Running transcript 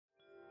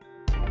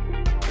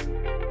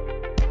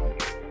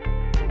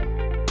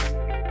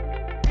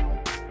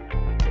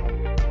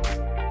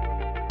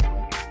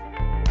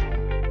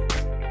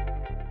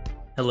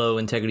Hello,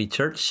 Integrity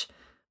Church.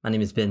 My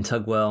name is Ben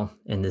Tugwell,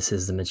 and this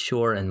is the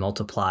Mature and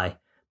Multiply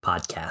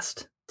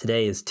podcast.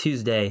 Today is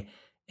Tuesday,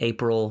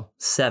 April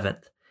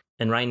 7th,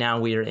 and right now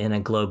we are in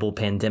a global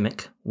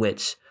pandemic,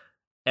 which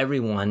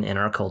everyone in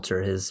our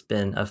culture has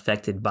been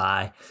affected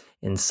by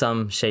in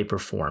some shape or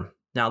form.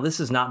 Now, this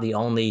is not the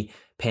only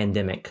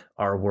pandemic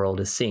our world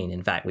has seen.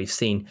 In fact, we've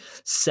seen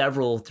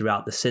several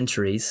throughout the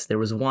centuries. There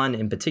was one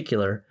in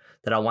particular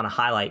that I want to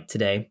highlight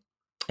today,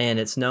 and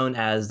it's known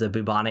as the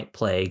bubonic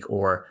plague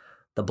or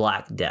the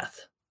Black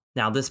Death.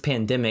 Now, this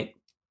pandemic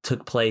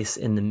took place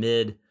in the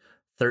mid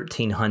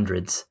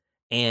 1300s,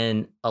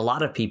 and a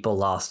lot of people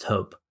lost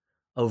hope.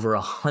 Over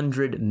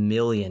 100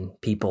 million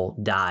people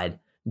died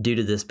due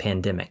to this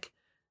pandemic.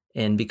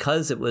 And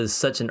because it was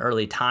such an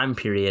early time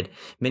period,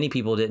 many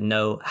people didn't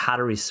know how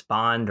to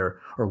respond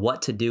or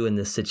what to do in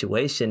this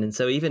situation. And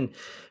so even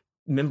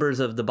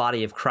members of the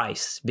body of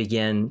Christ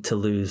began to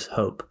lose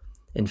hope.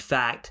 In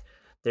fact,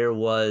 there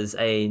was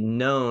a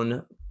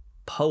known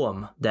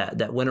poem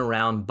that went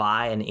around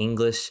by an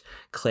English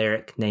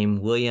cleric named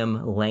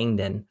William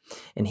Langdon.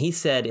 And he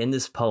said in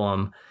this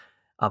poem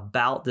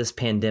about this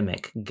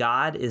pandemic,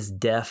 God is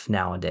deaf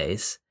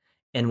nowadays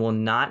and will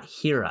not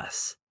hear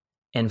us.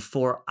 And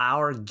for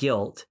our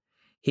guilt,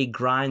 he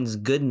grinds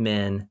good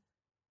men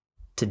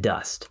to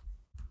dust.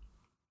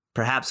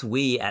 Perhaps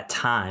we at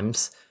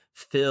times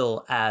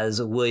feel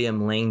as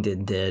William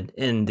Langdon did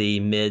in the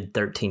mid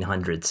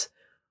 1300s.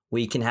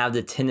 We can have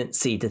the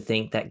tendency to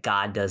think that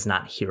God does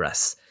not hear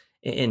us.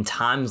 In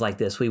times like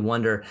this, we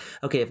wonder,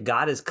 okay, if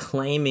God is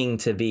claiming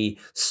to be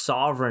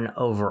sovereign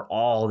over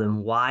all, then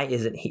why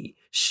isn't he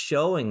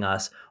showing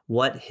us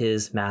what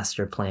his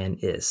master plan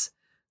is?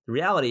 The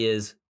reality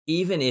is,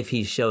 even if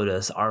he showed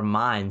us, our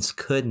minds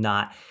could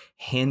not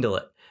handle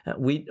it.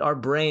 Our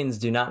brains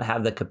do not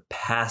have the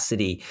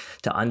capacity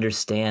to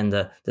understand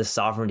the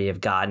sovereignty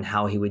of God and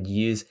how he would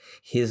use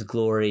his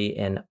glory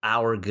and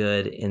our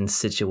good in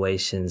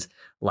situations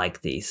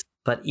like these.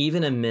 But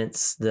even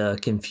amidst the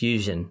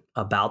confusion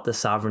about the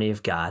sovereignty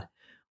of God,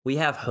 we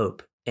have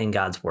hope in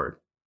God's word.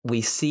 We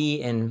see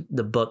in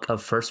the book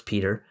of 1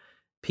 Peter,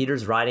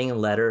 Peter's writing a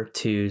letter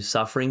to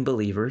suffering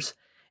believers.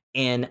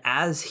 And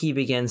as he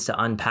begins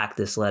to unpack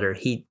this letter,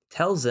 he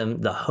tells them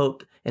the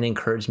hope and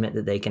encouragement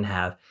that they can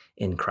have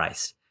in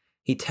Christ.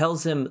 He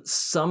tells them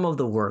some of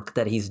the work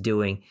that he's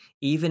doing,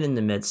 even in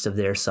the midst of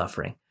their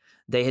suffering.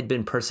 They had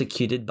been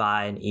persecuted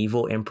by an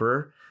evil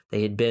emperor.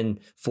 They had been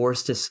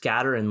forced to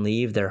scatter and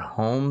leave their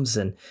homes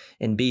and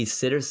be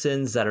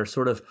citizens that are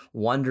sort of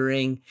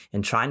wondering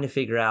and trying to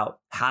figure out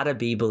how to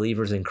be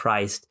believers in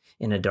Christ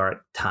in a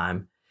dark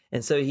time.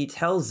 And so he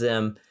tells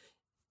them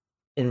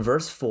in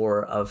verse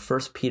 4 of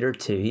 1 Peter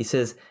 2, he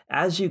says,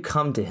 "As you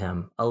come to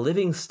him, a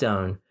living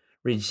stone,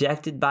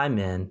 rejected by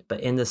men, but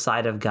in the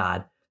sight of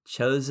God,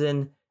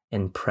 chosen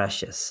and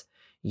precious.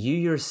 You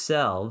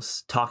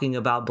yourselves," talking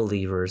about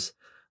believers,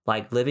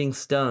 "like living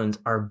stones,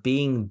 are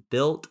being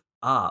built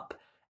up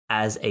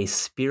as a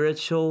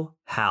spiritual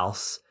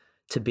house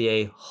to be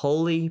a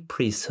holy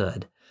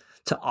priesthood,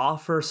 to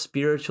offer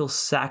spiritual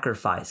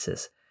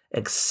sacrifices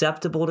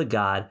acceptable to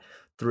God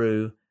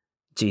through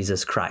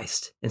Jesus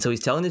Christ." And so he's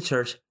telling the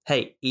church,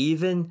 hey,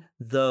 even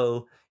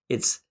though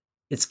it's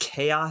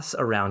chaos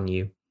around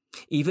you,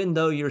 even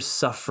though you're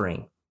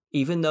suffering,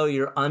 even though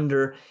you're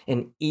under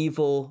an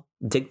evil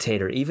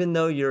dictator, even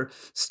though you're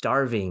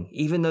starving,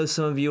 even though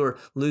some of you are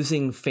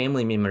losing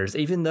family members,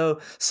 even though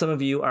some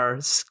of you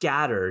are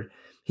scattered,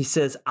 he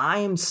says, I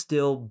am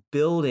still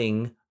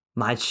building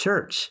my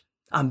church.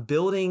 I'm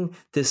building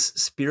this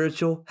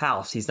spiritual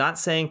house. He's not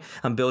saying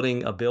I'm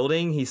building a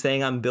building. He's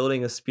saying I'm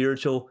building a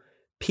spiritual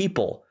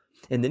people.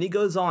 And then he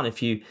goes on,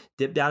 if you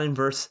dip down in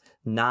verse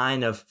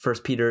 9 of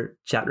 1 Peter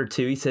chapter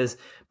 2, he says,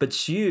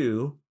 but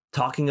you,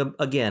 talking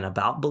again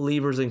about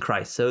believers in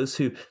Christ, those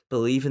who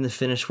believe in the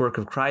finished work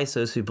of Christ,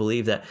 those who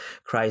believe that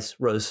Christ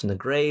rose from the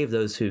grave,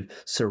 those who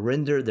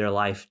surrendered their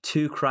life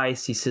to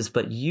Christ, he says,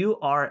 but you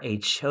are a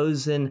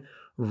chosen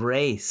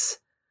race,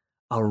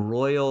 a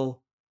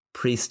royal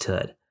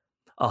priesthood,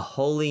 a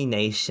holy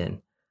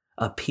nation,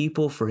 a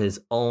people for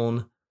his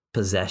own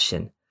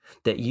possession,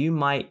 that you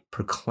might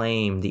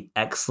proclaim the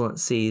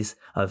excellencies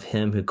of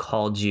him who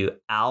called you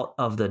out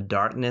of the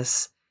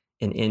darkness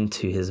and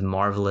into his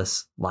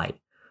marvelous light.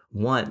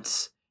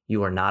 Once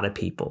you are not a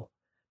people,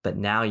 but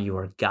now you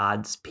are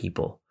God's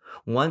people.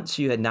 Once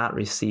you had not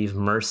received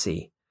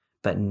mercy,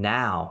 but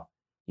now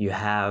you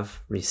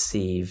have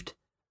received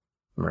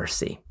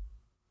mercy.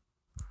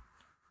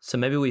 So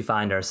maybe we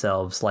find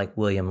ourselves like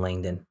William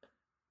Langdon.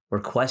 We're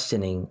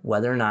questioning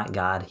whether or not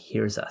God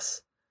hears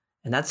us.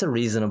 And that's a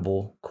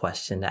reasonable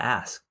question to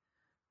ask.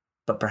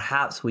 But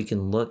perhaps we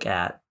can look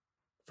at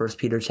 1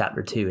 Peter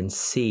chapter 2 and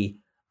see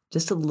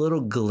just a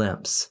little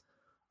glimpse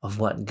of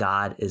what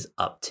God is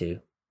up to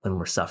when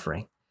we're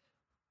suffering.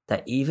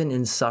 That even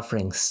in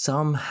suffering,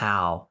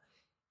 somehow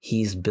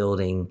he's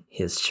building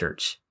his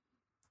church.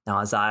 Now,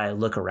 as I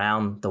look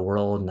around the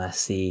world and I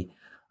see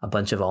a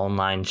bunch of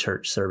online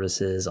church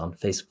services on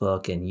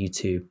Facebook and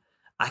YouTube,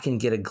 I can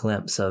get a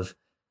glimpse of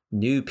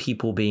new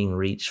people being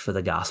reached for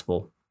the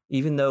gospel.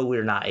 Even though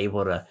we're not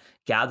able to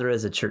gather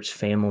as a church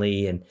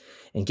family and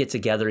get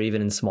together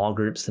even in small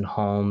groups and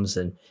homes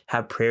and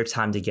have prayer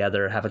time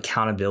together, have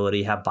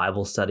accountability, have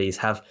Bible studies,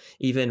 have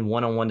even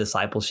one-on-one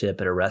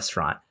discipleship at a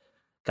restaurant,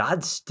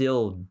 God's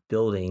still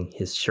building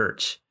his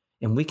church.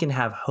 And we can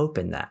have hope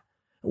in that.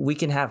 We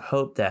can have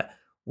hope that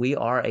we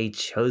are a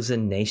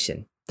chosen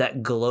nation,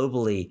 that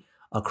globally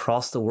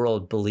across the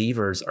world,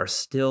 believers are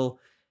still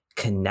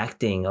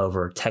connecting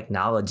over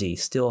technology,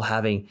 still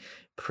having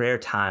prayer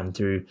time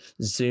through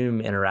Zoom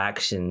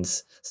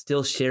interactions,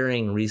 still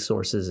sharing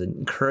resources and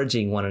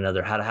encouraging one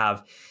another how to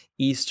have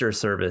Easter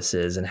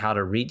services and how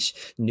to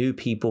reach new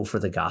people for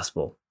the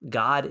gospel.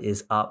 God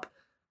is up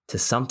to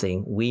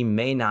something. We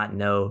may not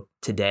know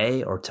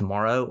today or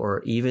tomorrow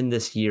or even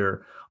this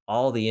year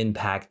all the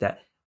impact that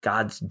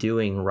God's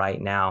doing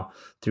right now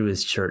through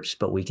his church,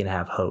 but we can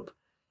have hope.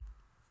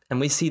 And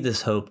we see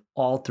this hope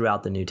all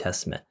throughout the New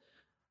Testament.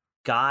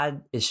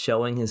 God is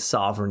showing his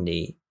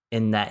sovereignty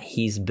in that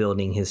he's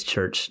building his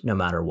church no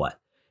matter what.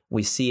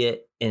 We see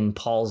it in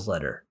Paul's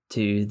letter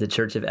to the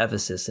church of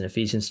Ephesus in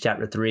Ephesians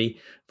chapter 3,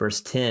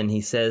 verse 10.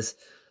 He says,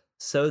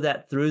 so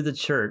that through the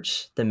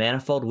church, the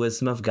manifold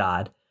wisdom of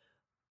God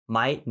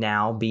might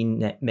now be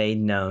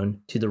made known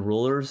to the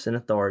rulers and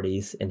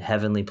authorities in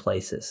heavenly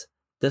places.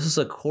 This is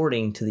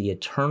according to the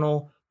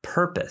eternal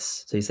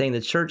purpose. So he's saying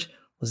the church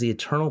was the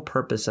eternal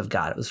purpose of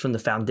God. It was from the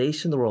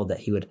foundation of the world that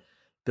he would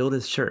build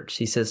his church.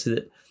 He says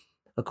that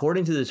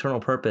according to the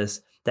eternal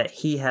purpose that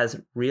he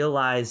has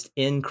realized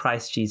in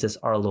Christ Jesus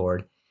our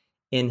Lord,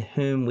 in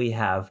whom we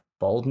have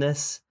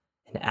boldness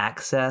and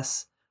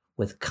access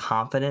with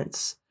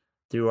confidence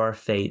through our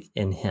faith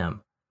in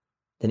him.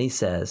 Then he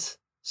says,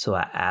 so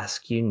I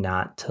ask you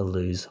not to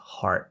lose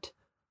heart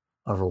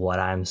over what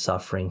I am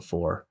suffering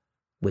for,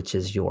 which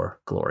is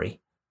your glory.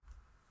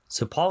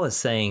 So Paul is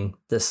saying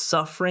the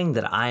suffering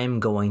that I am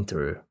going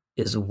through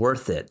is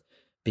worth it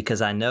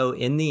because I know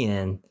in the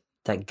end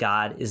that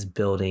God is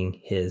building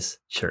his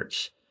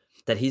church,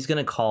 that he's going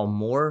to call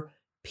more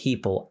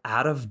people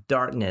out of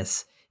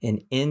darkness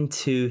and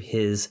into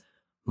his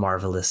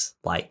marvelous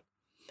light.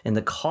 And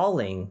the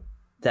calling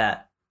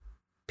that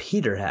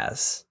Peter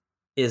has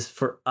is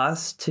for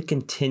us to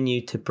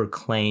continue to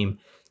proclaim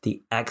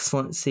the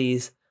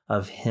excellencies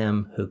of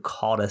him who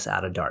called us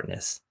out of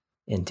darkness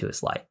into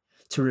his light.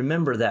 To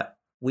remember that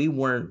we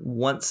weren't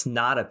once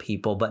not a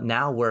people, but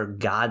now we're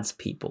God's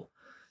people.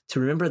 To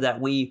remember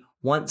that we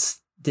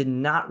once did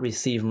not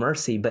receive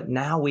mercy, but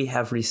now we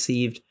have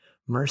received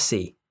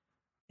mercy.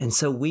 And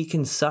so we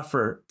can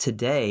suffer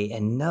today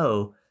and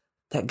know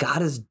that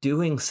God is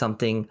doing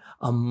something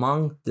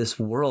among this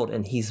world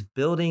and he's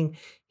building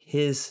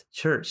his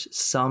church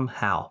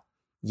somehow.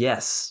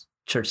 Yes,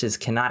 churches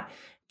cannot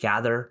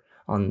gather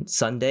on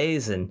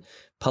Sundays and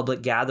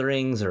public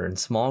gatherings or in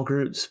small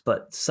groups,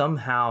 but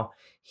somehow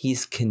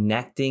he's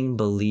connecting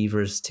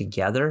believers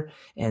together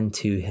and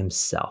to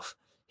himself.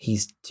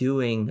 He's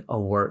doing a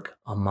work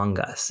among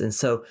us. And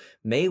so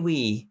may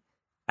we,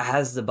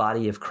 as the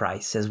body of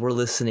Christ, as we're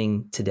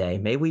listening today,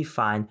 may we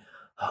find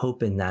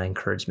hope in that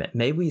encouragement.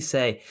 May we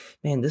say,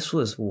 man, this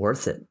was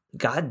worth it.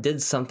 God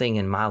did something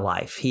in my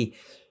life. He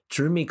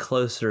drew me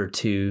closer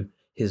to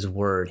his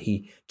word.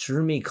 He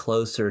drew me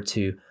closer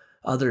to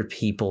other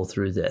people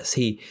through this.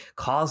 He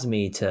caused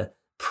me to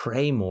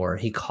pray more.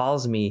 He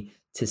calls me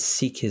to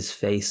seek his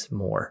face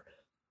more.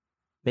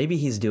 Maybe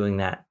he's doing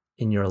that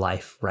in your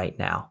life right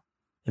now.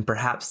 And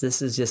perhaps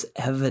this is just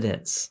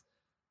evidence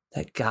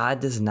that God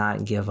does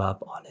not give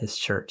up on his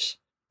church.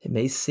 It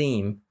may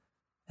seem,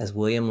 as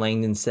William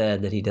Langdon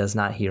said, that he does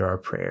not hear our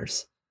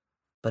prayers,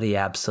 but he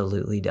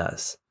absolutely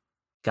does.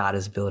 God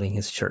is building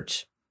his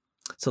church.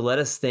 So let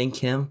us thank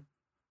him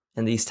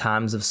in these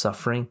times of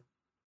suffering.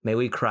 May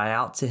we cry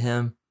out to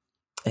him,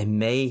 and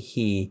may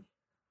he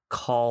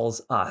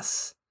calls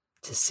us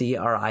to see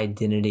our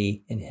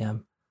identity in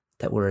him,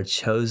 that we're a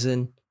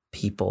chosen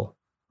people,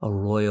 a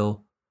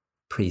royal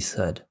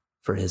priesthood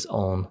for his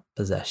own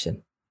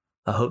possession.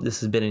 I hope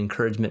this has been an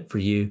encouragement for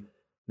you.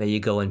 May you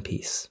go in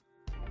peace.